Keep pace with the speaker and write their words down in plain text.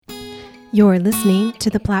You're listening to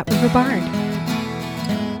the Platte River Bard.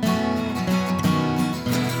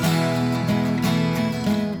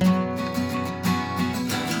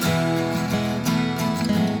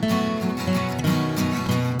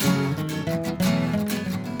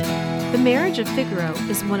 The Marriage of Figaro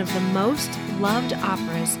is one of the most loved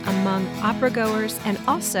operas among opera-goers and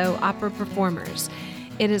also opera performers.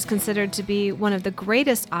 It is considered to be one of the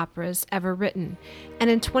greatest operas ever written. And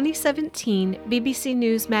in 2017, BBC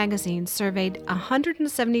News magazine surveyed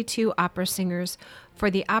 172 opera singers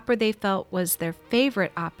for the opera they felt was their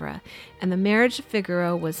favorite opera, and The Marriage of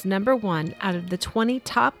Figaro was number one out of the 20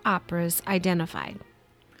 top operas identified.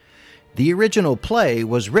 The original play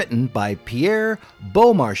was written by Pierre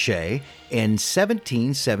Beaumarchais in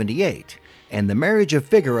 1778, and The Marriage of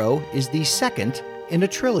Figaro is the second in a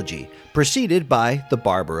trilogy, preceded by The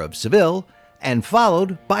Barber of Seville and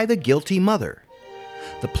followed by The Guilty Mother.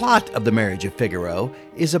 The plot of The Marriage of Figaro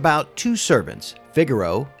is about two servants,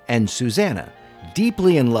 Figaro and Susanna,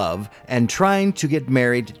 deeply in love and trying to get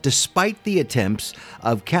married despite the attempts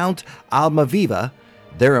of Count Almaviva,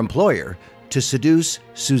 their employer, to seduce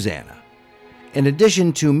Susanna. In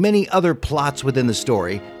addition to many other plots within the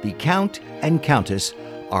story, the Count and Countess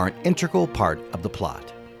are an integral part of the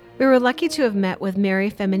plot. We were lucky to have met with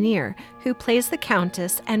Mary Feminear, who plays the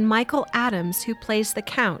Countess, and Michael Adams, who plays the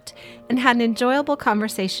Count, and had an enjoyable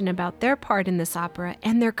conversation about their part in this opera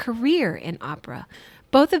and their career in opera.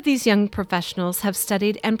 Both of these young professionals have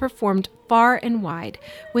studied and performed far and wide,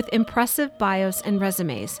 with impressive bios and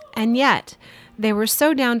resumes, and yet they were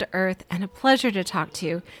so down to earth and a pleasure to talk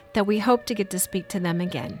to that we hope to get to speak to them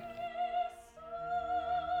again.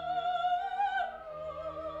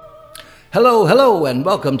 Hello, and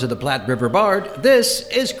welcome to the Platte River Bard. This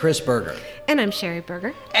is Chris Berger. And I'm Sherry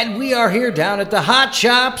Berger. And we are here down at the Hot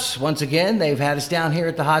Shops. Once again, they've had us down here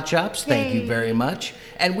at the Hot Shops. Thank you very much.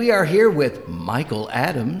 And we are here with Michael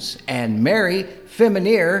Adams and Mary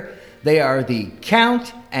Feminear. They are the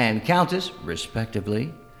Count and Countess,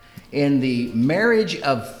 respectively, in The Marriage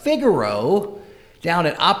of Figaro down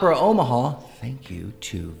at Opera Omaha. Thank you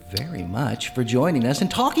two very much for joining us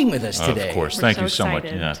and talking with us today. Of course. Thank you so much.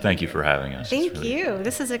 Yeah, thank you for having us. Thank you.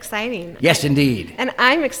 This is exciting. Yes, indeed. And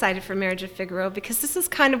I'm excited for Marriage of Figaro because this is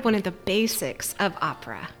kind of one of the basics of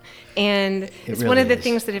opera. And it's really one of the is.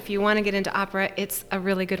 things that if you want to get into opera, it's a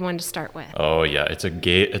really good one to start with. Oh yeah, it's a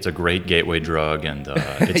great gateway drug, and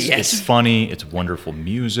it's, Yes. it's funny. It's wonderful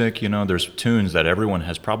music. You know, there's tunes that everyone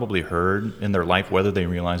has probably heard in their life, whether they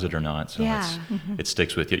realize it or not. So Yeah. it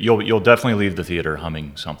sticks with you. You'll definitely leave the theater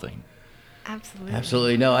humming something. Absolutely.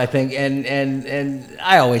 Absolutely. No, I think, and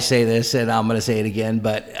I always say this, and I'm going to say it again,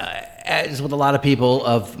 but as with a lot of people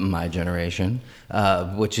of my generation,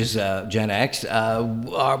 which is Gen X,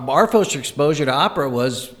 our first exposure to opera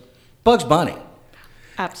was Bugs Bunny.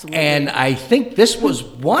 Absolutely. And I think this was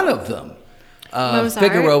one of them. Mozart.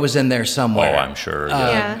 Figaro was in there somewhere. Oh, I'm sure.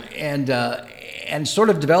 Yeah. And sort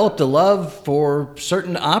of developed a love for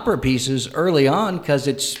certain opera pieces early on because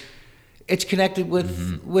it's connected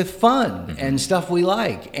with fun and stuff we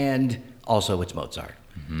like, and also it's Mozart.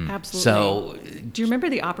 Absolutely. So, do you remember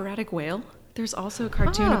the operatic whale? There's also a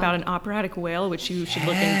cartoon about an operatic whale, which you should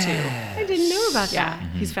look into. I didn't know about Yeah, that.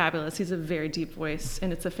 he's fabulous. He's a very deep voice,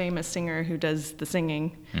 and it's a famous singer who does the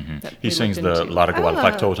singing. That He we sings looked the into. La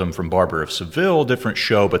Factotum from Barber of Seville, different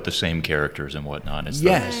show, but the same characters and whatnot. It's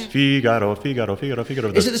Yes. the Figaro.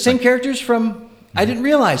 is it the same characters from? I didn't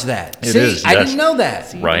realize that. It See, is, I yes. didn't know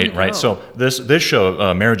that. Right. know. So this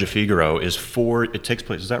show, Marriage of Figaro, it takes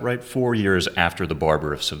place, is that right? 4 years after The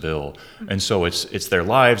Barber of Seville. And so it's their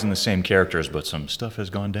lives and the same characters, but some stuff has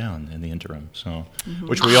gone down in the interim. So,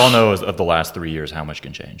 which we all know is of the last 3 years, how much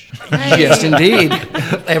can change. Yes, indeed.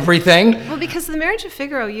 Everything. Well, because The Marriage of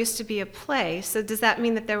Figaro used to be a play, so does that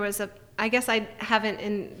mean that there was I guess I haven't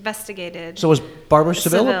investigated. So was Barbara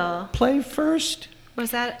Seville Seville. play first?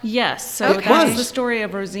 Was that? Yes, so Okay. that's the story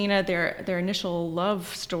of Rosina, their initial love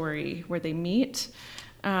story where they meet.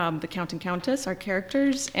 The Count and Countess are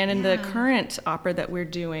characters, and in the current opera that we're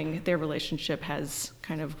doing, their relationship has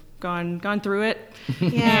kind of gone through it.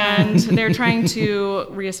 Yeah. And they're trying to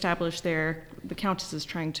reestablish the Countess is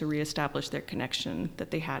trying to reestablish their connection that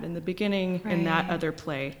they had in the beginning in that Right. other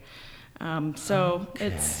play. There's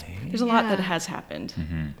a lot that has happened.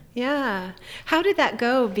 Yeah. How did that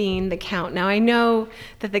go, being the Count? Now, I know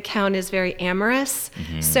that the Count is very amorous,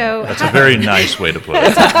 so That's a very nice way to put it.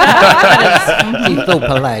 He's so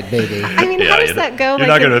polite, baby. I mean, how does that go? You're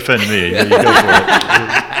not going to offend me. You go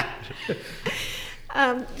for it.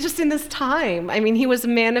 Just in this time. I mean, he was a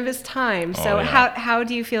man of his time. So how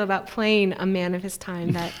do you feel about playing a man of his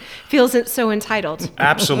time that feels so entitled?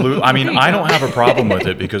 Absolutely. I mean, I don't have a problem with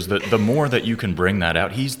it because the more that you can bring that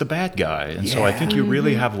out, he's the bad guy. And so I think you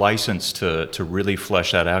really have license to really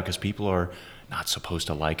flesh that out because people are not supposed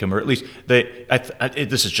to like him, or at least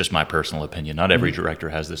this is just my personal opinion. Not every director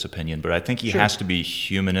has this opinion, but I think he has to be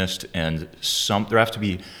humanist, and there have to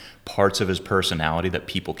be parts of his personality that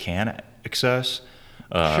people can access.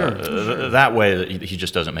 That way, he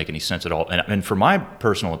just doesn't make any sense at all. And for my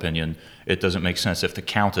personal opinion, it doesn't make sense if the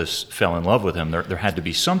Countess fell in love with him. There had to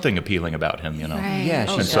be something appealing about him, you know. Right. Yeah,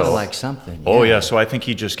 she's got to like something. Oh yeah, so I think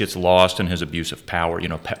he just gets lost in his abuse of power. You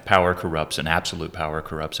know, power corrupts, and absolute power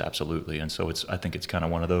corrupts absolutely. And so I think it's kind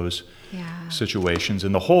of one of those situations.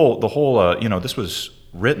 And the whole, you know, this was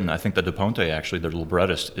written, I think, the De Ponte, actually, the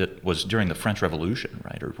librettist, it was during the French Revolution,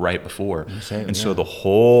 right, or right before. So the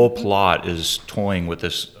whole plot is toying with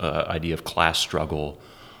this idea of class struggle,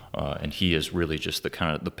 and he is really just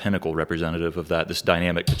the pinnacle representative of that. This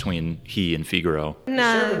dynamic between he and Figaro. The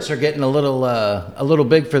servants are getting a little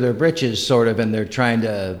big for their britches, sort of, and they're trying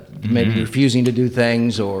to maybe refusing to do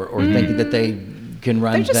things or thinking that they can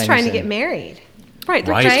run things. They're just trying to get married. Right,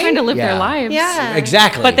 they're just trying to live their lives. Yeah,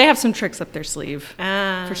 exactly. But they have some tricks up their sleeve,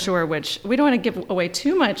 for sure, which we don't want to give away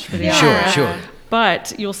too much for the opera. Sure.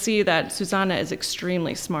 But you'll see that Susanna is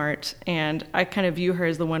extremely smart, and I kind of view her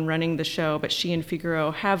as the one running the show, but she and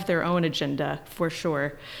Figaro have their own agenda, for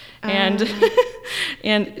sure. And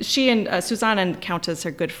and she and Susanna and Countess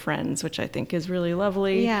are good friends, which I think is really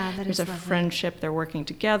lovely. Yeah, There's a friendship, they're working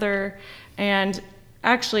together. And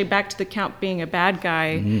actually, back to the Count being a bad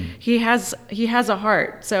guy, he has a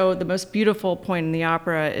heart. So the most beautiful point in the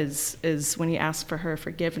opera is when he asks for her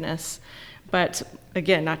forgiveness. But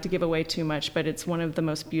again, not to give away too much, but it's one of the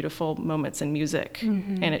most beautiful moments in music,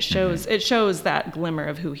 and it shows that glimmer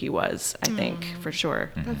of who he was. I think for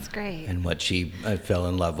sure. That's great. And what she fell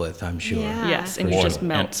in love with, I'm sure. Yeah. Yes, and you just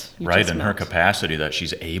melt. And her capacity that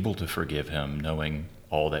she's able to forgive him, knowing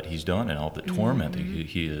all that he's done and all the torment that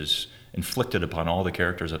he is inflicted upon all the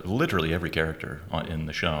characters, literally every character in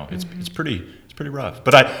the show. It's pretty rough.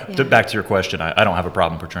 But back to your question, I don't have a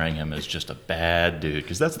problem portraying him as just a bad dude,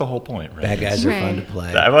 because that's the whole point, right? Bad guys are fun to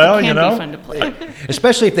play. Well, It you can know, be fun to play.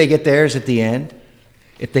 Especially if they get theirs at the end.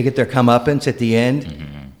 If they get their comeuppance at the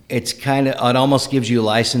end, it almost gives you a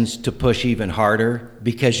license to push even harder,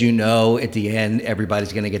 because you know at the end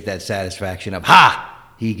everybody's going to get that satisfaction of, ha!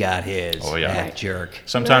 He got his. Oh, yeah. That jerk.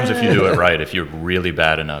 Sometimes if you do it right, if you're really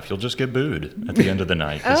bad enough, you'll just get booed at the end of the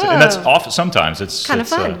night. And that's often, sometimes it's kind of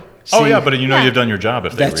fun. But you know you've done your job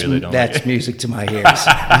if they really don't. That's music to my ears.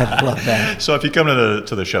 I love that. So if you come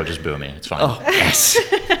to the show, just boo me. It's fine. Oh, yes.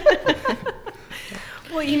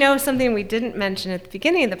 Well, you know, something we didn't mention at the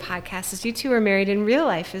beginning of the podcast is you two are married in real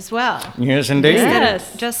life as well. Yes, indeed. Instead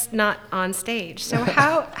of just not on stage. So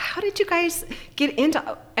how did you guys get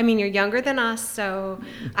into, I mean, you're younger than us, so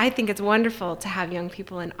I think it's wonderful to have young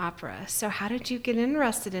people in opera. So how did you get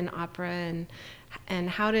interested in opera, and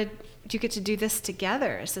how did you get to do this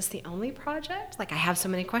together? Is this the only project? Like, I have so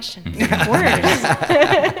many questions.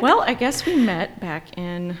 Well, I guess we met back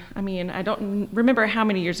in, I don't remember how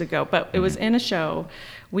many years ago, but it was in a show.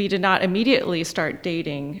 We did not immediately start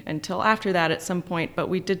dating until after that at some point, but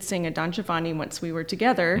we did sing a Don Giovanni once we were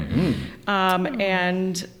together.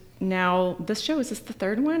 And now this show, is this the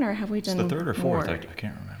third one, or have we done It's the third or fourth, more? I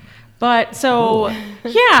can't remember. But so,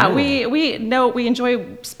 we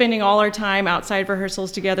enjoy spending all our time outside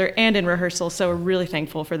rehearsals together and in rehearsals, so we're really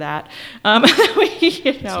thankful for that. We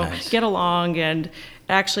get along, and it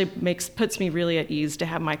actually puts me really at ease to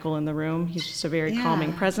have Michael in the room. He's just a very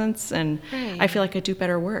calming presence, and I feel like I do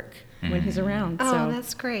better work when he's around. Oh,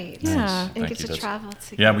 that's great. Yeah. And get to travel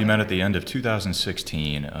together. Yeah, we met at the end of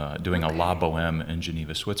 2016 doing a La Boheme in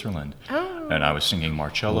Geneva, Switzerland. Oh. And I was singing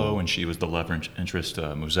Marcello, and she was the love interest,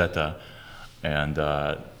 Musetta. And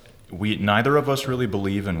neither of us really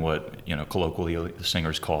believe in what, colloquially the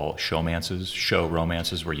singers call show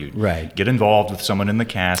romances, where you get involved with someone in the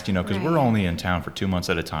cast, because we're only in town for 2 months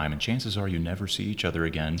at a time, and chances are you never see each other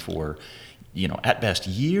again for at best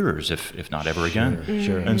years, if not ever again.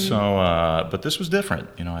 Sure. And so, but this was different.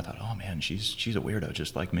 I thought, oh man, she's a weirdo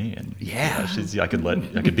just like me, and I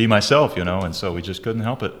could be myself, and so we just couldn't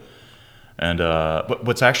help it. And but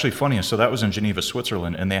what's actually funny is, so that was in Geneva,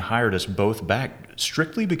 Switzerland, and they hired us both back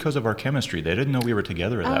strictly because of our chemistry. They didn't know we were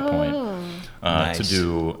together at that point. Nice. To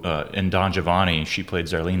do in Don Giovanni, she played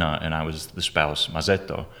Zerlina, and I was the spouse,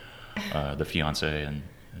 Mazzetto, the fiance,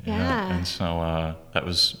 and so that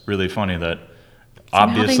was really funny that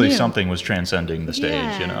obviously knew. something was transcending the stage,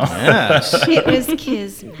 Yeah. you know. Yes. It was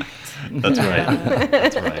kismet. That's right.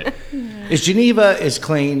 That's right. Is Geneva as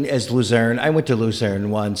clean as Luzerne? I went to Luzerne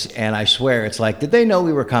once, and I swear it's like, did they know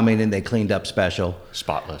we were coming and they cleaned up special?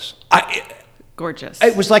 Spotless. Gorgeous.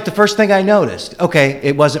 It was like the first thing I noticed. Okay,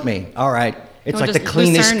 it wasn't me. All right. It's No, like the just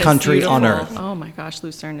cleanest Lucerne is country on beautiful. earth. Oh my gosh,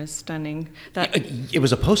 Lucerne is stunning. That It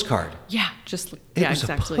was a postcard. yeah, just It yeah, was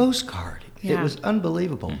exactly. a postcard. It Yeah. was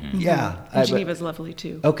unbelievable. Mm-hmm. Yeah. And Geneva's lovely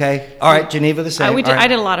too. Okay. All right, Geneva the same. I All right.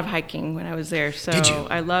 did a lot of hiking when I was there, so Did you?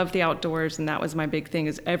 I love the outdoors, and that was my big thing.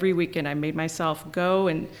 Is every weekend I made myself go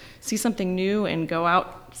and see something new and go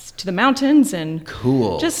out to the mountains and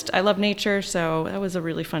Cool. I love nature, so that was a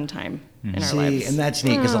really fun time in our See, lives. and that's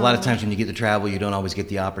neat because a lot of times when you get to travel, you don't always get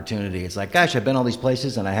the opportunity. It's like, gosh, I've been all these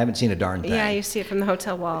places and I haven't seen a darn thing. Yeah, you see it from the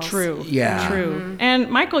hotel walls. True. Yeah. True. And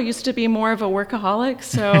Michael used to be more of a workaholic,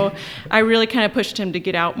 so I really kind of pushed him to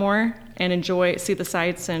get out more and see the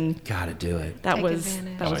sights, and Gotta do it. that Take was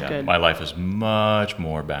advantage. that was yeah. good. My life is much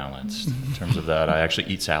more balanced in terms of that. I actually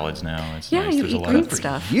eat salads now. It's Yeah, nice. you There's a eat lot green of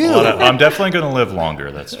stuff. You. I'm definitely going to live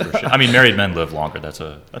longer. That's for sure. I mean, married men live longer.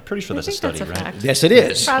 I'm pretty sure that's a think study, that's a right? fact. Yes, it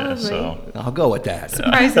is. Yeah, Probably. so I'll go with that.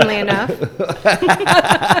 Surprisingly enough.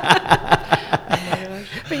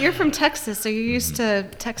 But you're from Texas, so you're used to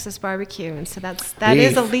Texas barbecue, and so that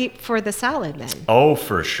is a Beef. leap for the salad then. Oh,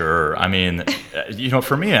 for sure. I mean,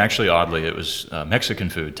 for me, actually, oddly, it was Mexican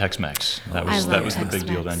food, Tex-Mex. That I was love the big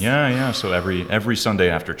deal Tex-Mex. then. Yeah. So every Sunday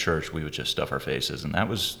after church, we would just stuff our faces, and that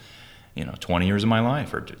was, 20 years of my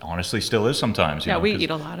life, or honestly, still is sometimes. Yeah, we 'cause- eat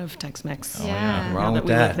a lot of Tex-Mex. Yeah. Wrong now with that we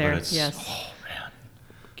that, live there. but it's, Yes. oh man.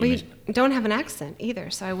 Well, Give you me- don't have an accent either,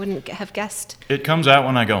 so I wouldn't have guessed. It comes out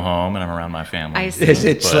when I go home and I'm around my family. I see. Does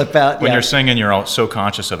it But slip out? when Yeah. you're singing, you're all so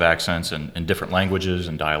conscious of accents and different languages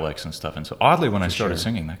and dialects and stuff. And so oddly, when I started sure.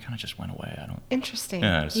 singing, that kind of just went away. I don't. Interesting.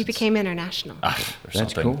 Yeah, you it's- became international. Or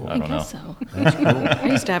That's something. cool. I don't know. guess so. I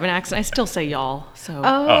used to have an accent. I still say y'all. So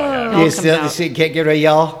Oh, yeah. Y'all You comes still out. see, can't get rid of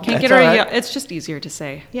y'all? can't That's get rid all of right. y'all. It's just easier to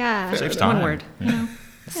say. yeah. Saves One time. word.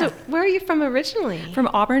 So where are you from originally? From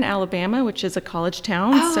Auburn, Alabama, which is a college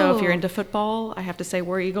town. So if you're Oh. into football, I have to say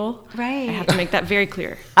War Eagle. Right. I have to make that very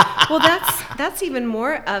clear. Well, that's even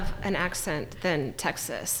more of an accent than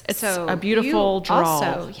Texas. It's so a beautiful you drawl.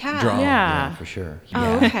 Also, yeah. Draw, Yeah. for sure.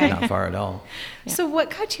 Oh, Yeah, okay. Not far at all. So what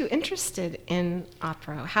got you interested in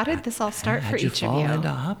opera? How did this all start for How'd you each of fall you? into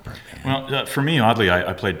opera, man? Well, for me, oddly,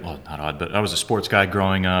 I played, well, not odd, but I was a sports guy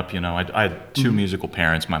growing up. I had two musical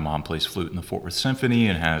parents. My mom plays flute in the Fort Worth Symphony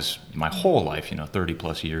and has my whole life, 30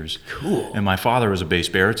 plus years. Cool. And my father was a bass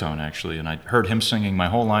baritone, actually, and I heard him singing my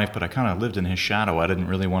whole life, but I kind of lived in his shadow. I didn't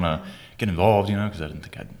really want to get involved, because I didn't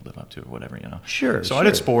think I'd live up to it or whatever, Sure, So I did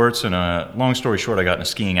sure. sports, and long story short, I got in a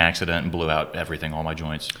skiing accident and blew out everything, all my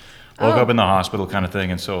joints. Woke up in the hospital kind of thing,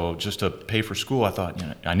 and so just to pay for school, I thought,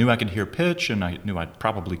 I knew I could hear pitch, and I knew I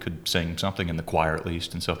probably could sing something in the choir at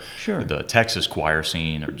least. And so Sure. the Texas choir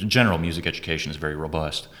scene, or general music education, is very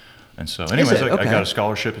robust. And so anyways, it? I Okay. got a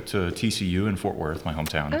scholarship to TCU in Fort Worth, my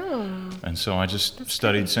hometown. Oh. And so I just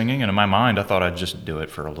studied singing, and in my mind, I thought I'd just do it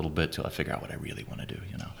for a little bit till I figure out what I really want to do,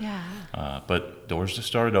 Yeah. But doors just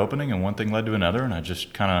started opening, and one thing led to another, and I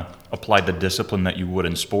just kind of applied the discipline that you would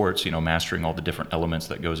in sports, mastering all the different elements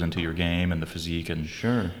that goes into your game and the physique and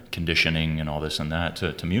Sure. conditioning and all this and that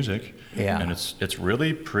to music. Yeah. And it's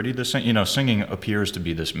really pretty the same. Singing appears to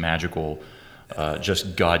be this magical,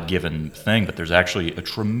 just God-given thing, but there's actually a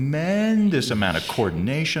tremendous amount of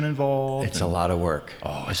coordination involved. It's a lot of work.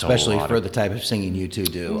 Oh, it's a especially lot for of- the type of singing you two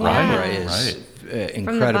do. Yeah. Opera is incredibly.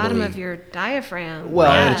 From the bottom of your diaphragm.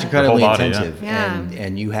 Well, yeah. it's incredibly The whole body, intensive, yeah.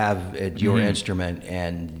 and you have your instrument,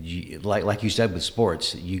 and like you said with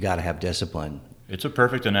sports, you got to have discipline. It's a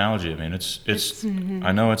perfect analogy. I mean, it's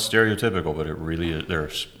I know it's stereotypical, but it really is.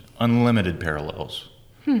 There's unlimited parallels.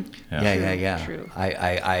 Yeah. True.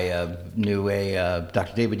 I knew a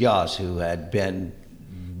Dr. David Yaws who had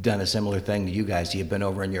done a similar thing to you guys. He had been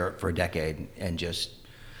over in Europe for a decade and just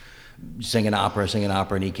singing opera,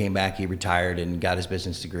 and he came back, he retired and got his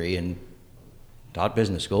business degree and taught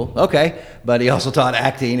business school. Okay. But he also taught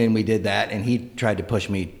acting, and we did that, and he tried to push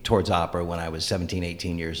me towards opera when I was 17,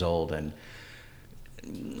 18 years old, and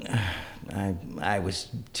I was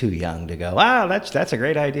too young to go, that's a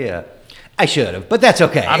great idea. I should have, but that's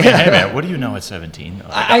okay. I mean, hey man, what do you know at 17?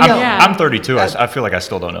 I know. I'm 32. I feel like I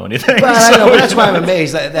still don't know anything. But I know, so but that's why I'm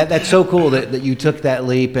amazed. That's so cool that you took that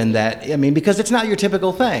leap, and because it's not your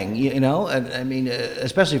typical thing, And I mean,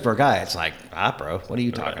 especially for a guy, it's like, opera. What are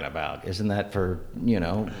you talking about? Isn't that for,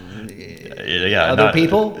 other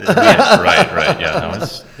people? Right. Yeah, no,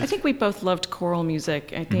 I think we both loved choral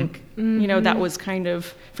music. I think, that was kind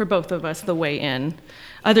of, for both of us, the way in.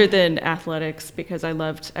 Other than athletics, because I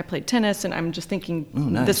played tennis, and I'm just thinking,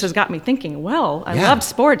 nice. This has got me thinking, I loved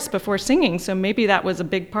sports before singing, so maybe that was a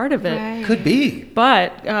big part of it. Right. Could be.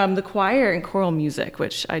 But the choir and choral music,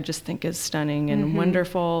 which I just think is stunning and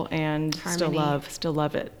wonderful, and Harmony. still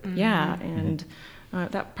love it. Yeah, and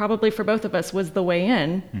that probably for both of us was the way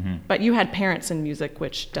in. But you had parents in music,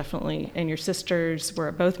 which definitely, and your sisters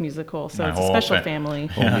were both musical, so it's a special family.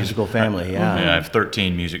 Whole musical family, yeah. I have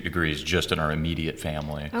 13 music degrees just in our immediate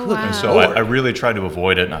family. Oh, wow. And so I really tried to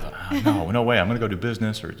avoid it, and I thought, no way, I'm going to go do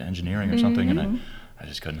business or engineering or something, and I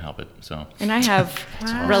just couldn't help it. So. And I have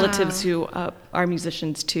relatives who are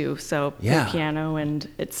musicians too, so play piano, and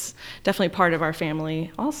it's definitely part of our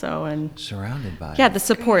family also. And surrounded by the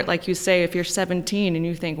support, like you say, if you're 17 and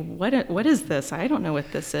you think, what is this? I don't know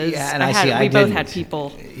what this is. Yeah, and we both had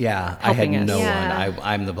people. Yeah, I had helping us. no Yeah. one.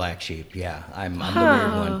 I'm the black sheep. Yeah, I'm the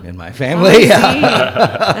weird one in my family.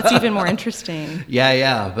 That's even more interesting.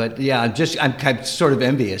 But I'm kind of sort of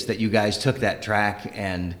envious that you guys took that track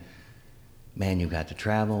and. Man, you got to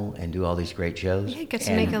travel and do all these great shows. Yeah, you get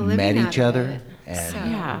to and make a living met out each of other. it. And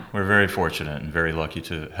So- We're very fortunate and very lucky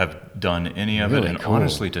to have done any of Really it, and cool.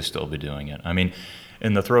 honestly to still be doing it. I mean,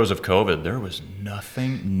 in the throes of COVID, there was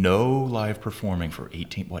no live performing for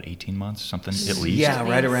 18 months, something at least. Yeah,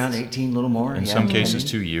 right around 18, a little more. In some cases,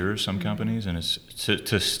 2 years, some companies, and it's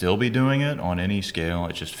to still be doing it on any scale,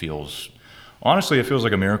 it just feels, honestly, it feels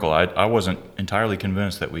like a miracle. I wasn't entirely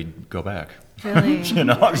convinced that we'd go back. Really? It's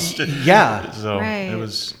just- Yeah. So Right. it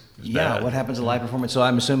was Yeah, bad. what happens to live performance? So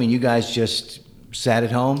I'm assuming you guys just sat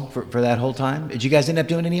at home for that whole time? Did you guys end up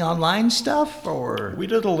doing any online stuff, or? We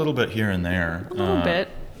did a little bit here and there. A little bit.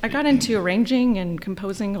 I got into arranging and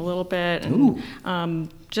composing a little bit, and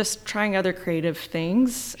just trying other creative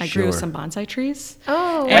things. I grew Sure. some bonsai trees.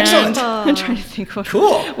 Oh, And Excellent. I'm trying to think what.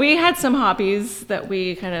 Cool. We had some hobbies that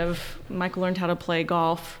we Michael learned how to play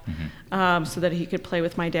golf, so that he could play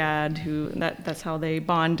with my dad, that's how they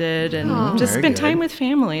bonded, and just Very spend good. time with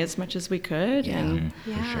family as much as we could. And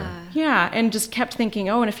yeah. and just kept thinking,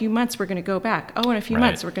 in a few months we're going to go back. In a few Right.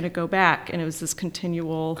 months we're going to go back. And it was this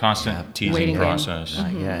continual Constant teasing waiting game. process.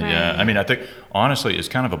 Yeah, I mean, I think honestly, it's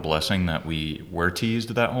kind of a blessing that we were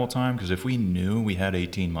teased that whole time, because if we knew we had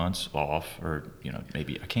 18 months off, or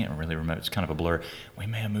maybe I can't really remember, it's kind of a blur. We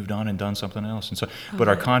may have moved on and done something else, and so. But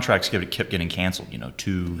our contracts kept getting canceled,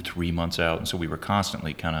 2-3 months out, and so we were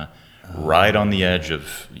constantly kind of right on the edge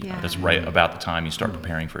of. That's right about the time you start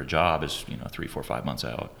preparing for a job is 3, 4, 5 months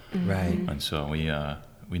out. Right. And so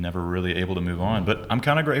we never really able to move on. But I'm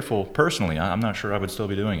kind of grateful personally. I'm not sure I would still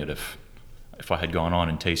be doing it if I had gone on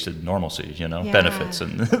and tasted normalcy, benefits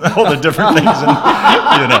and all the different things,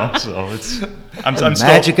 and so it's I'm still,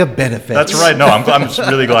 magic of benefits. That's right. No, I'm just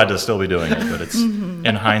really glad to still be doing it. But it's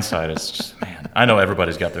in hindsight, it's just, man. I know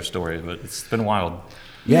everybody's got their story, but it's been wild.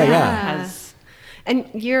 Yeah. has. And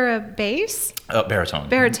you're a bass? Baritone.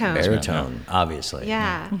 Baritone, obviously.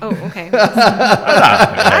 Yeah. Oh, okay.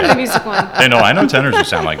 I'm the music one. I know tenors who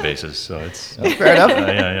sound like basses, so it's Fair enough.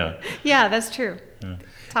 yeah. Yeah, that's true.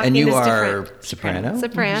 Talking And you is are different. soprano?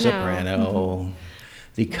 Soprano. Soprano.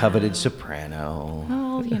 The coveted soprano.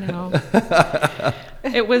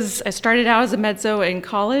 Well, I started out as a mezzo in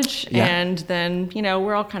college, and then,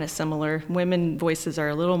 we're all kind of similar. Women voices are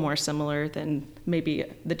a little more similar than maybe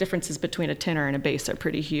the differences between a tenor and a bass are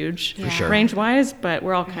pretty huge sure. range-wise, but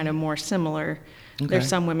we're all kind of more similar. There's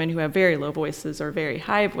some women who have very low voices or very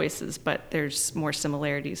high voices, but there's more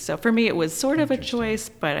similarities. So for me, it was sort of a choice,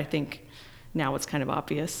 but I think now it's kind of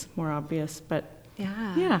more obvious, but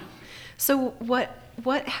yeah. So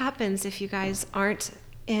what happens if you guys aren't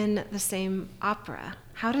in the same opera?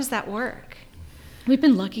 How does that work? We've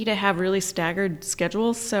been lucky to have really staggered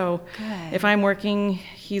schedules, so Good. if I'm working,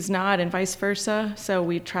 he's not, and vice versa, so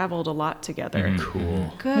we traveled a lot together.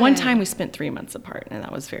 Cool. Good. One time we spent 3 months apart, and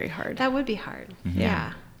that was very hard. That would be hard.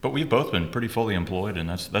 Yeah. But we've both been pretty fully employed, and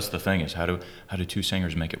that's the thing is how do two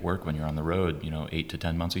singers make it work when you're on the road, 8 to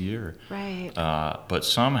 10 months a year. Right. But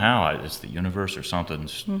somehow it's the universe or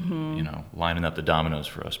something's lining up the dominoes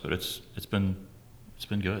for us. But it's been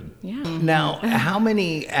good. Yeah. Now, how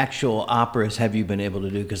many actual operas have you been able to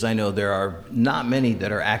do? Because I know there are not many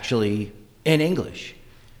that are actually in English.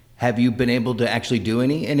 Have you been able to actually do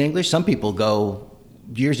any in English? Some people go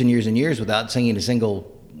years and years and years without singing a single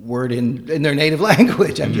word in their native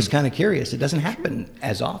language. I'm just kind of curious. It doesn't happen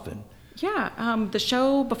as often. Yeah, the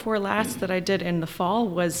show before last that I did in the fall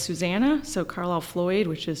was Susanna, so Carlisle Floyd,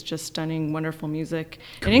 which is just stunning, wonderful music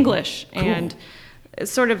in English. Cool. And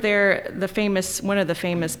it's sort of one of the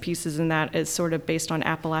famous pieces in that is sort of based on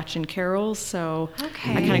Appalachian carols. So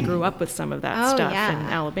Okay. I kind of grew up with some of that Oh, stuff yeah. in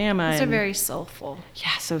Alabama. Those are and very soulful.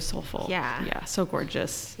 yeah, so soulful. Yeah. Yeah, so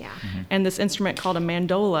gorgeous. Yeah. And this instrument called a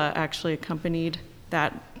mandola actually accompanied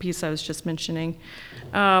that piece I was just mentioning.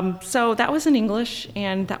 So that was in English,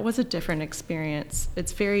 and that was a different experience.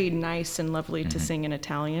 It's very nice and lovely to sing in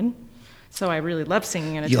Italian. So I really love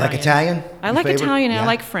singing in You Italian. like Italian? I Your like favorite? Italian, and Yeah. I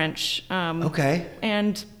like French. Okay.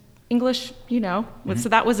 And English, so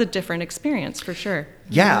that was a different experience for sure.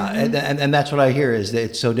 Yeah, and that's what I hear is that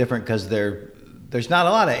it's so different because there's not a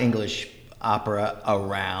lot of English opera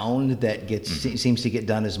around that seems to get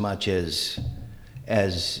done as much as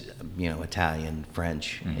Italian,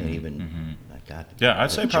 French, and even God. Yeah,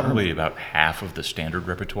 I'd say German. probably about half of the standard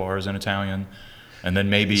repertoire is in Italian. And then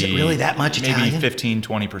maybe Is it really that much Italian? Maybe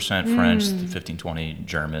 15-20% French, 15-20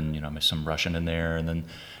 German, some Russian in there, and then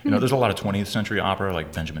there's a lot of 20th century opera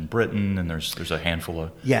like Benjamin Britten, and there's a handful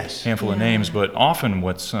of of names. But often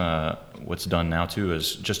what's done now too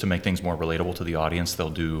is just to make things more relatable to the audience,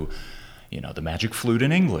 they'll do the magic flute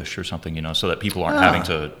in English or something, so that people aren't having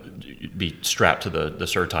to be strapped to the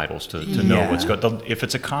surtitles to know what's good. If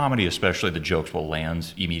it's a comedy, especially, the jokes will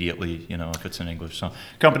land immediately, if it's in English. So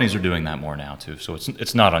companies are doing that more now too. So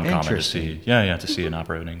it's not uncommon to see, to see an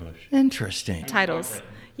opera in English. Interesting. Titles.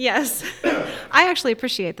 Yes. I actually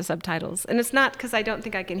appreciate the subtitles. And it's not because I don't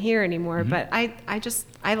think I can hear anymore, but I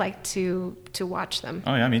like to watch them.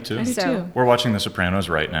 Oh, yeah, me too. I do too. We're watching The Sopranos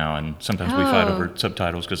right now, and sometimes we fight over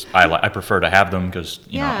subtitles because I prefer to have them because,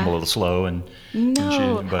 I'm a little slow. And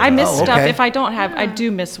I miss stuff okay. if I don't have, I do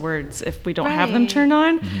miss words if we don't have them turned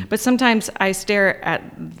on. But sometimes I stare at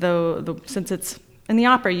since it's, in the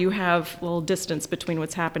opera, you have a little distance between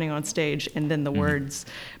what's happening on stage and then the words.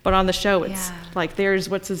 But on the show, it's like there's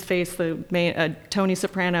what's his face, the main Tony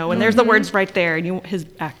Soprano, and there's the words right there. And his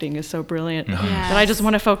acting is so brilliant that I just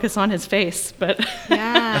want to focus on his face. But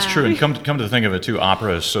That's true. And come to think of it too,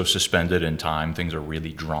 opera is so suspended in time. Things are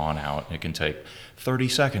really drawn out. It can take 30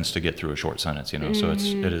 seconds to get through a short sentence. So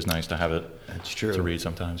it is nice to have it. That's true. To read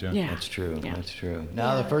sometimes. Yeah. That's true. Yeah. That's true.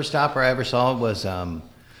 Now, the first opera I ever saw was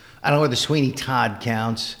I don't know whether Sweeney Todd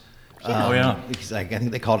counts. Because I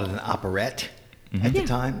think they called it an operette at the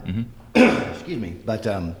time. Excuse me. But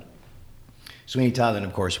Sweeney Todd, and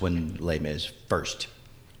of course, when Les Mis first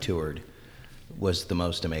toured, was the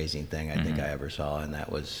most amazing thing I think I ever saw, and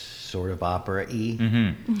that was sort of opera-y.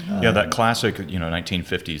 That classic,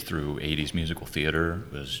 1950s through 80s musical theater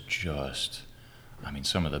was just,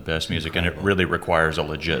 some of the best music, and it really requires a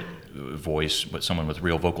legit voice, but someone with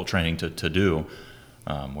real vocal training to do.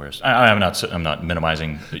 Whereas I'm not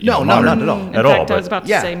minimizing. No, not at all. In fact, I was about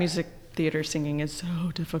to say music theater singing is so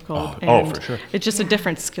difficult. Oh, for sure. It's just a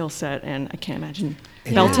different skill set, and I can't imagine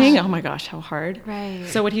belting. Oh my gosh, how hard! Right.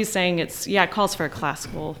 So what he's saying, it calls for a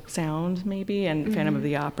classical sound maybe, and Phantom of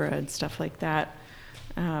the Opera and stuff like that.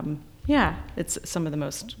 It's some of the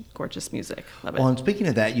most gorgeous music. Love it. Well, and speaking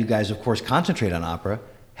of that, you guys, of course, concentrate on opera.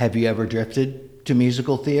 Have you ever drifted to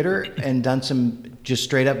musical theater and done some just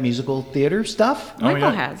straight up musical theater stuff? Michael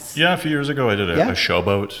has. Yeah, a few years ago I did a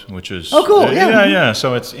showboat, which is... Oh, cool, yeah.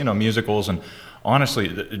 So it's, musicals, and honestly,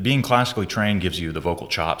 being classically trained gives you the vocal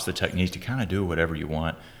chops, the techniques to kind of do whatever you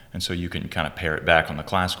want. And so you can kind of pare it back on the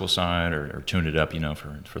classical side or tune it up,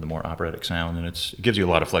 for the more operatic sound. And it gives you a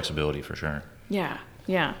lot of flexibility for sure. Yeah.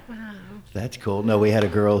 Wow. That's cool. No, we had a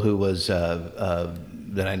girl who was,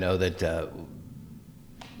 that I know that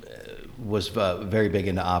was very big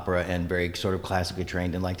into opera and very sort of classically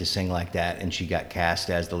trained and liked to sing like that. And she got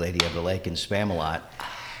cast as the Lady of the Lake in Spamalot.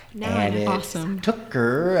 And it awesome. took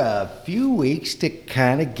her a few weeks to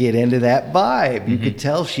kind of get into that vibe. You could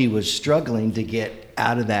tell she was struggling to get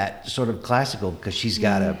out of that sort of classical because she's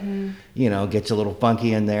got gets a little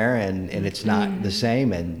funky in there and it's not the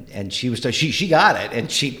same. And she got it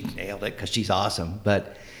and she nailed it because she's awesome.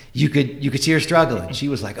 But you could see her struggling. She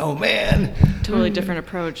was like, "Oh man, Totally different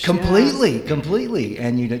approach. completely."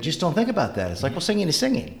 And you just don't think about that. It's like, well, singing is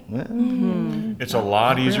singing. Well, It's a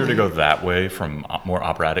lot easier to go that way from more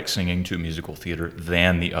operatic singing to musical theater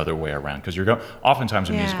than the other way around because oftentimes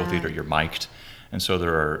in musical theater you're mic'd. And so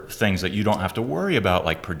there are things that you don't have to worry about,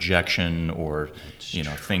 like projection or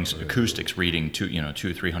things, acoustics reading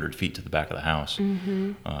 200-300 feet to the back of the house.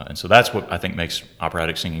 And so that's what I think makes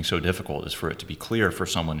operatic singing so difficult, is for it to be clear for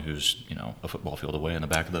someone who's a football field away in the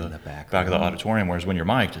back of the auditorium. Whereas when you're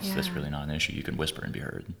mic'd, that's really not an issue. You can whisper and be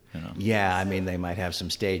heard. Yeah, I mean, they might have some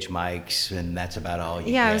stage mics, and that's about all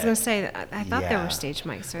you Yeah, get. I was going to say, I thought there Yeah. were stage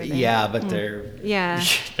mics. Are there? Yeah, but they're... Yeah.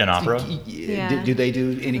 In opera? Yeah. Do they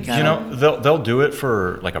do any kind You of... know, they'll do it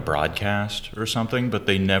for like a broadcast or something, but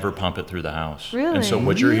they never pump it through the house. Really? And so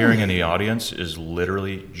what you're hearing in the audience is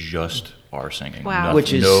literally just our singing. Wow. No,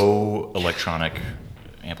 Which is- no electronic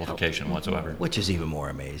amplification whatsoever. Which is even more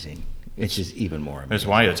amazing. It's just even more amazing. That's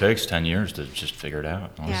why it takes 10 years to just figure it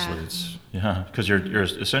out. Honestly, Yeah. because you're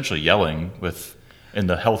essentially yelling in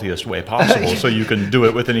the healthiest way possible, so you can do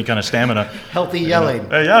it with any kind of stamina. Healthy yelling.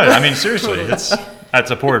 Yeah, I mean seriously, that's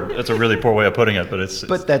a really poor way of putting it, but it's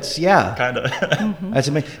That's, yeah. kind of. That's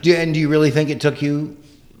amazing. Do you really think it took you,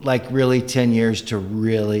 like, really 10 years to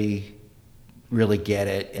really get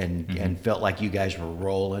it and felt like you guys were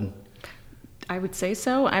rolling? I would say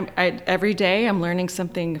so. Every day I'm learning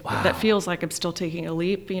something that feels like I'm still taking a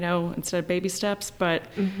leap, instead of baby steps. But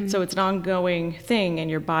so it's an ongoing thing, and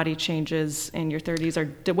your body changes, and your 30s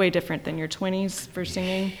are way different than your 20s for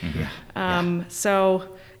singing. So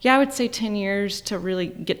I would say 10 years to really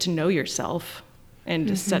get to know yourself and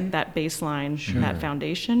to set that baseline, that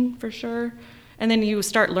foundation for sure. And then you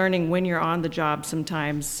start learning when you're on the job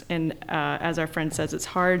sometimes. And as our friend says, it's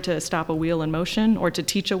hard to stop a wheel in motion or to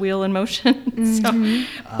teach a wheel in motion.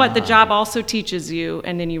 But the job also teaches you,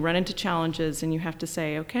 and then you run into challenges and you have to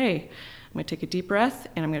say, okay, I'm going to take a deep breath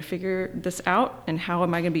and I'm going to figure this out, and how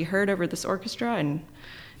am I going to be heard over this orchestra? And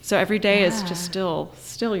so every day is just still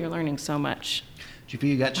you're learning so much. Do you feel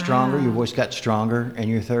you got stronger? Your voice got stronger in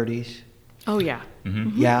your 30s? Oh, yeah.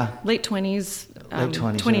 Yeah? Late 20s. Late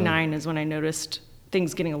 20s, 29 is when I noticed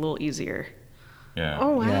things getting a little easier. Yeah.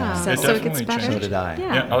 Oh, wow. Yeah. So It it gets definitely better? changes. So did I.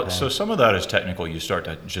 Yeah. So some of that is technical. You start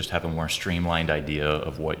to just have a more streamlined idea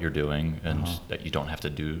of what you're doing, and that you don't have to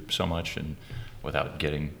do so much and without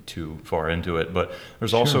getting too far into it. But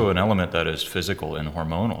there's also an element that is physical and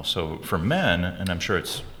hormonal. So for men, and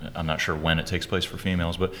I'm not sure when it takes place for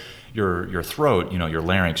females, but your throat, your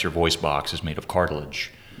larynx, your voice box is made of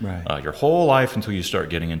cartilage. Right. Your whole life until you start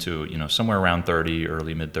getting into, somewhere around 30,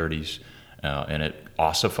 early mid-30s, and it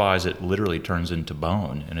ossifies, it literally turns into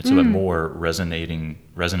bone, and it's a more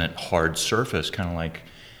resonant hard surface, kind of like,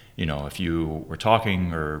 if you were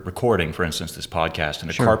talking or recording, for instance, this podcast in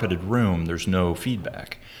a carpeted room, there's no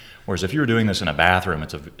feedback. Whereas if you were doing this in a bathroom,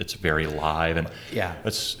 it's very live, and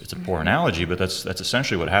it's a poor analogy, but that's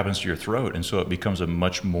essentially what happens to your throat, and so it becomes a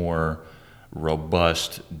much more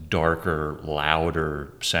robust, darker,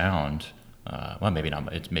 louder sound. Well, maybe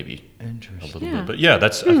not. It's maybe a little bit, but yeah, I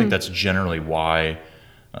think that's generally why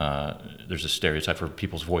there's a stereotype for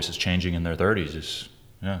people's voices changing in their 30s.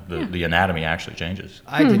 The anatomy actually changes.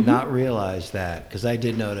 I did not realize that, because I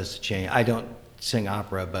did notice a change. I don't sing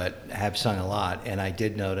opera, but have sung a lot, and I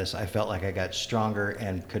did notice I felt like I got stronger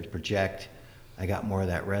and could project. I got more of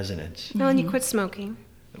that resonance. Well, and you quit smoking.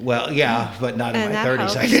 Well, yeah, but not in And my that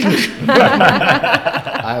 30s. I helps. didn't.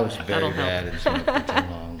 I was very bad at smoking for too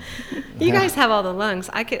long. You guys have all the lungs.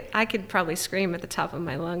 I could probably scream at the top of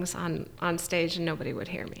my lungs on stage, and nobody would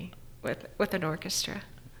hear me with an orchestra.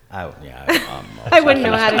 I wouldn't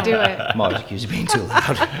know how to do it. I'm always accused of being too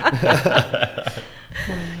loud.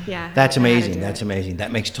 Yeah. That's I know how to amazing. do That's it. amazing.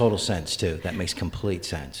 That makes total sense, too. That makes complete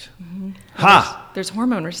sense. There's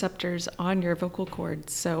hormone receptors on your vocal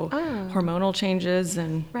cords, so hormonal changes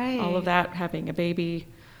and all of that, having a baby,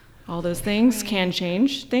 all those things can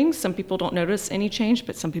change things. Some people don't notice any change,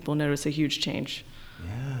 but some people notice a huge change.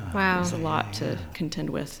 Yeah. Wow. There's a lot to contend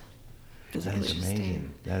with That physically. is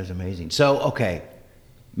amazing. That is amazing. So, okay,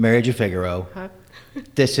 Marriage of Figaro.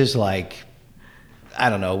 This is like, I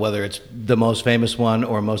don't know whether it's the most famous one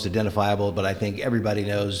or most identifiable, but I think everybody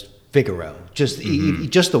knows Figaro. Just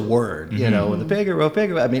the word, the Figaro.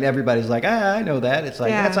 I mean, everybody's like, I know that. It's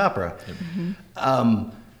like, that's opera.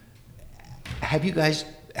 Have you guys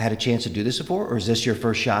had a chance to do this before, or is this your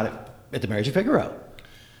first shot at the Marriage of Figaro?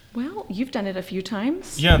 Well, you've done it a few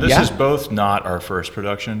times. Yeah, this is both not our first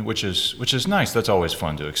production, which is nice. That's always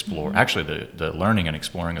fun to explore. Actually, the learning and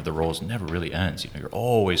exploring of the roles never really ends. You're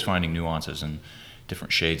always finding nuances and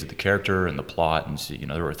different shades of the character and the plot. And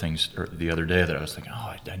there were things the other day that I was thinking,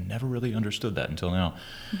 I never really understood that until now.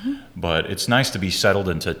 But it's nice to be settled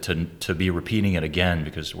and to be repeating it again,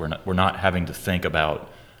 because we're not having to think about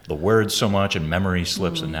the words so much, and memory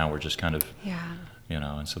slips, and now we're just kind of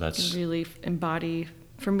and so that's really embody,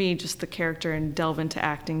 for me, just the character and delve into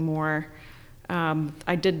acting more.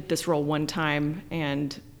 I did this role one time,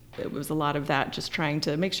 and it was a lot of that, just trying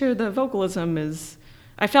to make sure the vocalism is.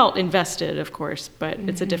 I felt invested, of course, but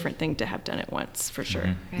it's a different thing to have done it once, for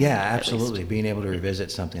sure. Yeah, absolutely. Being able to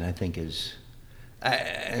revisit something, I think, is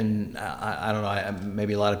I don't know,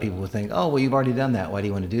 maybe a lot of people would think, oh, well, you've already done that. Why do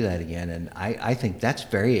you want to do that again? And I think that's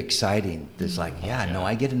very exciting. It's like, no,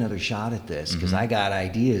 I get another shot at this because I got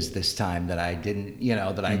ideas this time that I didn't,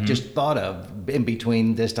 that I just thought of in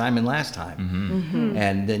between this time and last time.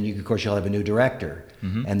 And then, of course, you'll have a new director.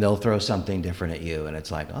 And they'll throw something different at you, and it's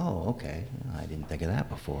like, oh, okay, I didn't think of that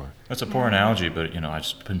before. That's a poor analogy, but I've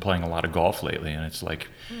just been playing a lot of golf lately, and it's like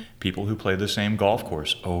people who play the same golf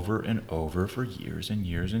course over and over for years and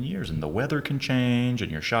years and years, and the weather can change,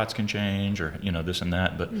 and your shots can change, or this and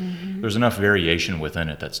that, but there's enough variation within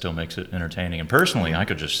it that still makes it entertaining. And personally, I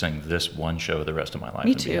could just sing this one show the rest of my life.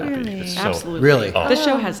 Me and too. Be happy. Really? It's Absolutely. Really? This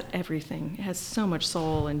show has everything. It has so much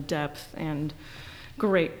soul and depth and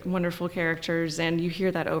great, wonderful characters, and you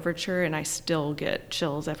hear that overture, and I still get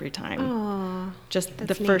chills every time. Aww, just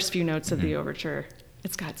the first few notes of the overture.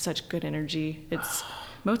 It's got such good energy.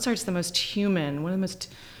 Mozart's the most human, one of the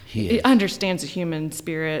most. It understands the human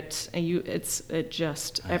spirit, and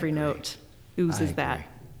every note oozes that.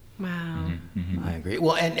 Wow. I agree.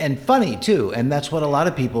 Well, and funny too, and that's what a lot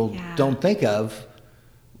of people don't think of.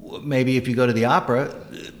 Maybe if you go to the opera.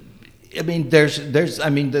 I mean,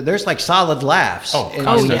 there's like solid laughs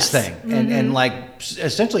in this thing, and like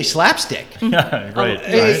essentially slapstick. Yeah, right.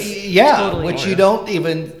 Totally. Which you don't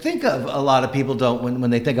even think of. A lot of people don't when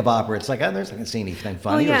they think of opera. It's like, there's not going to see anything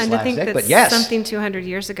funny or and to slapstick. think that But yes, something 200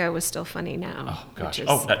 years ago was still funny now. Oh gosh.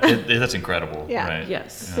 Is, That's incredible. Yeah. Right.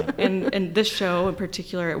 Yes. Yeah. And this show in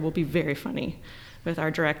particular, it will be very funny. With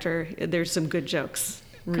our director, there's some good jokes.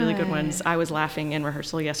 Really good ones. I was laughing in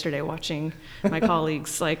rehearsal yesterday watching my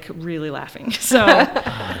colleagues really laughing. So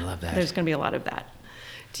I love that. There's going to be a lot of that.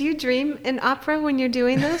 Do you dream in opera when you're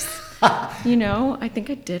doing this? I think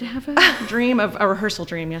I did have a rehearsal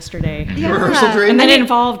dream yesterday. Yeah. Rehearsal dream? And then it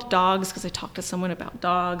involved dogs because I talked to someone about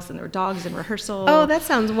dogs, and there were dogs in rehearsal. Oh, that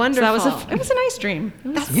sounds wonderful. So it was a nice dream.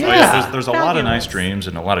 There's a lot of nice dreams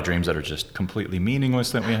and a lot of dreams that are just completely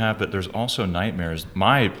meaningless that we have, but there's also nightmares.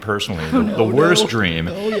 The worst dream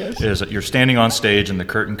is that you're standing on stage and the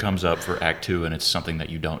curtain comes up for Act 2 and it's something that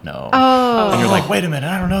you don't know. Oh. And you're like, wait a minute,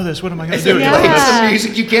 I don't know this. What am I going to do? It's the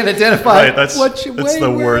music you can't identify. Right, that's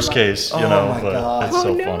the worst case, my but God. it's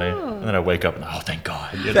so funny. And then I wake up and thank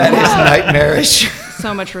God. That is nightmarish.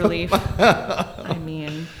 So much relief. I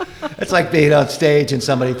mean, it's like being on stage and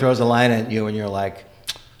somebody throws a line at you and you're like,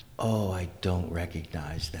 oh, I don't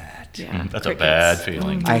recognize that. Yeah, that's a bad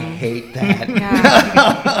feeling. I hate that.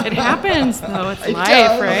 Yeah. It happens, though. It's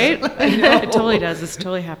life, right? It totally does. It's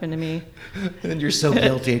totally happened to me. And you're so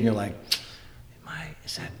guilty, and you're like,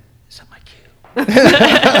 is that my cue?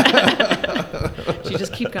 You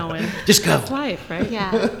just keep going. Just go. That's life, right?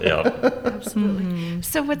 Yeah. Absolutely. Mm-hmm.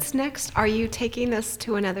 So what's next? Are you taking us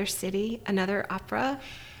to another city, another opera?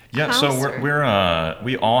 Yeah, so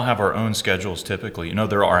we all have our own schedules typically.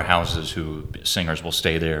 There are houses who singers will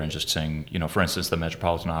stay there and just sing. For instance, the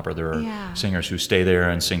Metropolitan Opera, there are singers who stay there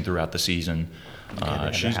and sing throughout the season.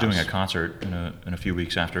 She's doing a concert in a few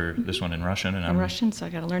weeks after this one in Russian. And I'm Russian, so I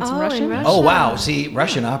got to learn some Russian. Oh, wow. See,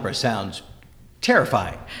 Russian opera sounds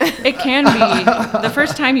terrifying. It can be. The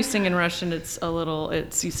first time you sing in Russian, you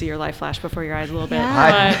see your life flash before your eyes a little bit.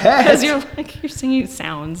 Because you're singing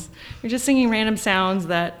sounds. You're just singing random sounds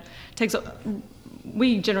that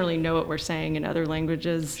we generally know what we're saying in other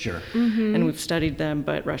languages. Sure. Mm-hmm. And we've studied them,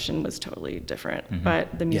 but Russian was totally different. Mm-hmm.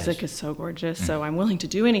 But the music is so gorgeous, so I'm willing to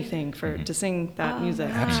do anything to sing that music.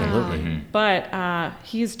 Absolutely. Mm-hmm. But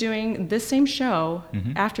he's doing this same show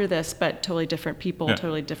after this, but totally different people,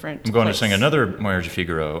 totally different I'm going place. to sing another Marriage of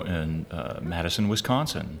Figaro in Madison,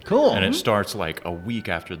 Wisconsin. Cool. And it starts like a week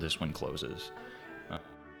after this one closes.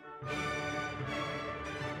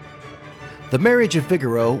 The Marriage of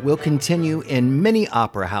Figaro will continue in many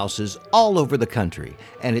opera houses all over the country,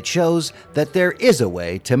 and it shows that there is a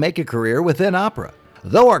way to make a career within opera.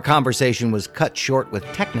 Though our conversation was cut short with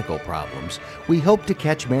technical problems, we hope to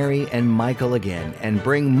catch Mary and Michael again and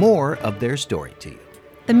bring more of their story to you.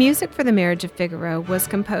 The music for The Marriage of Figaro was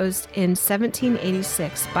composed in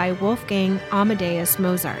 1786 by Wolfgang Amadeus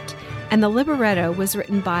Mozart, and the libretto was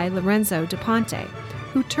written by Lorenzo da Ponte,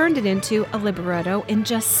 who turned it into a libretto in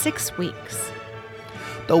just 6 weeks.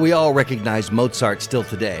 Though we all recognize Mozart still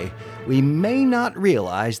today, we may not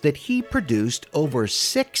realize that he produced over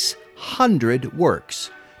 600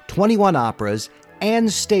 works, 21 operas,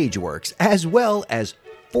 and stage works, as well as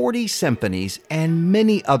 40 symphonies and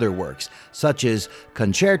many other works, such as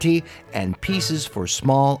concerti and pieces for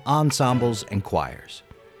small ensembles and choirs.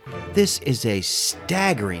 This is a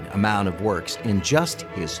staggering amount of works in just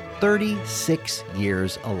his 36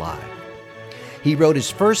 years alive. He wrote his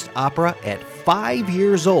first opera at 5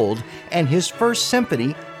 years old and his first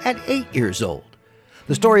symphony at 8 years old.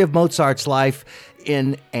 The story of Mozart's life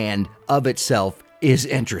in and of itself is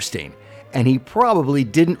interesting, and he probably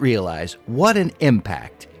didn't realize what an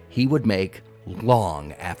impact he would make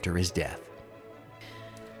long after his death.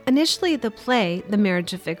 Initially, the play, The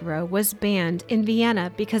Marriage of Figaro, was banned in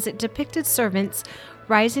Vienna because it depicted servants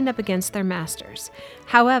rising up against their masters.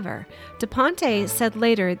 However, De Ponte said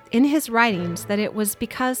later in his writings that it was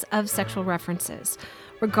because of sexual references.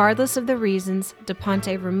 Regardless of the reasons, De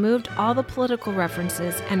Ponte removed all the political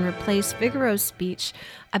references and replaced Figaro's speech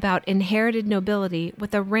about inherited nobility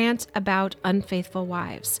with a rant about unfaithful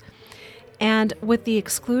wives. And with the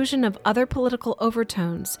exclusion of other political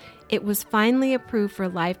overtones, it was finally approved for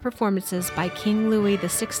live performances by King Louis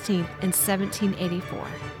XVI in 1784.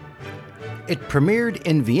 It premiered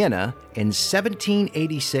in Vienna in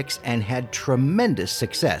 1786 and had tremendous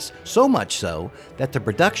success, so much so that the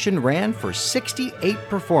production ran for 68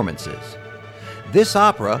 performances. This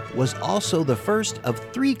opera was also the first of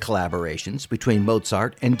 3 collaborations between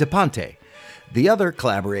Mozart and De Ponte, the other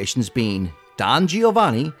collaborations being Don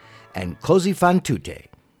Giovanni and Così fan tutte.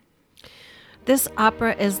 This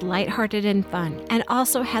opera is lighthearted and fun, and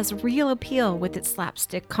also has real appeal with its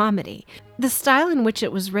slapstick comedy. The style in which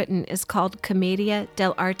it was written is called commedia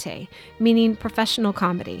dell'arte, meaning professional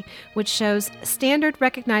comedy, which shows standard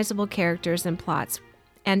recognizable characters and plots,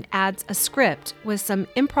 and adds a script with some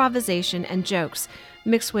improvisation and jokes,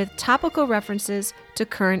 mixed with topical references to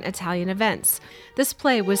current Italian events. This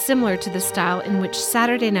play was similar to the style in which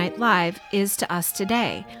Saturday Night Live is to us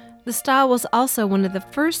today. The style was also one of the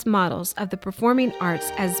first models of the performing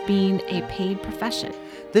arts as being a paid profession.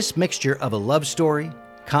 This mixture of a love story,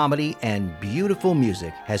 comedy, and beautiful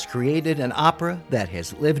music has created an opera that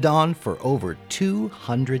has lived on for over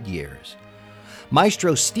 200 years.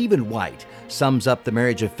 Maestro Stephen White sums up The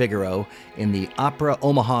Marriage of Figaro in the Opera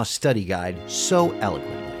Omaha Study Guide so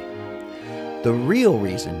eloquently. The real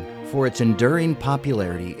reason for its enduring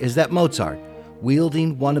popularity is that Mozart,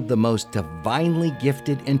 wielding one of the most divinely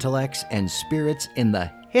gifted intellects and spirits in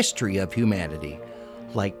the history of humanity,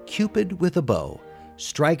 like Cupid with a bow,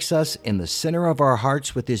 strikes us in the center of our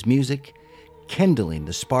hearts with his music, kindling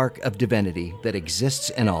the spark of divinity that exists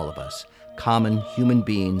in all of us, common human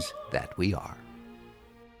beings that we are.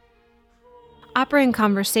 Opera in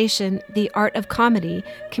Conversation, The Art of Comedy,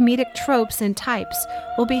 Comedic Tropes and Types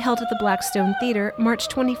will be held at the Blackstone Theater March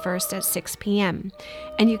 21st at 6 p.m.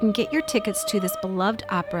 And you can get your tickets to this beloved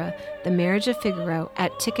opera, The Marriage of Figaro,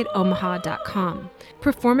 at ticketomaha.com.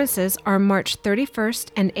 Performances are March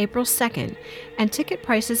 31st and April 2nd, and ticket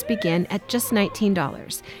prices begin at just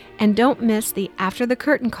 $19. And don't miss the After the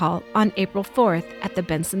Curtain Call on April 4th at the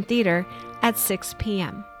Benson Theater at 6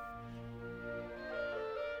 p.m.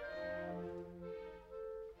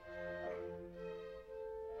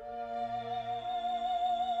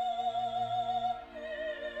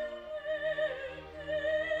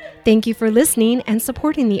 Thank you for listening and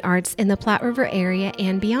supporting the arts in the Platte River area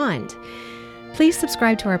and beyond. Please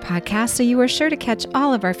subscribe to our podcast so you are sure to catch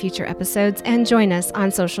all of our future episodes and join us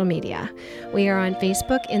on social media. We are on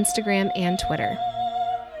Facebook, Instagram, and Twitter.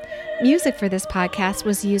 Music for this podcast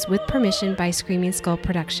was used with permission by Screaming Skull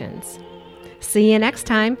Productions. See you next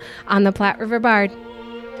time on the Platte River Bard.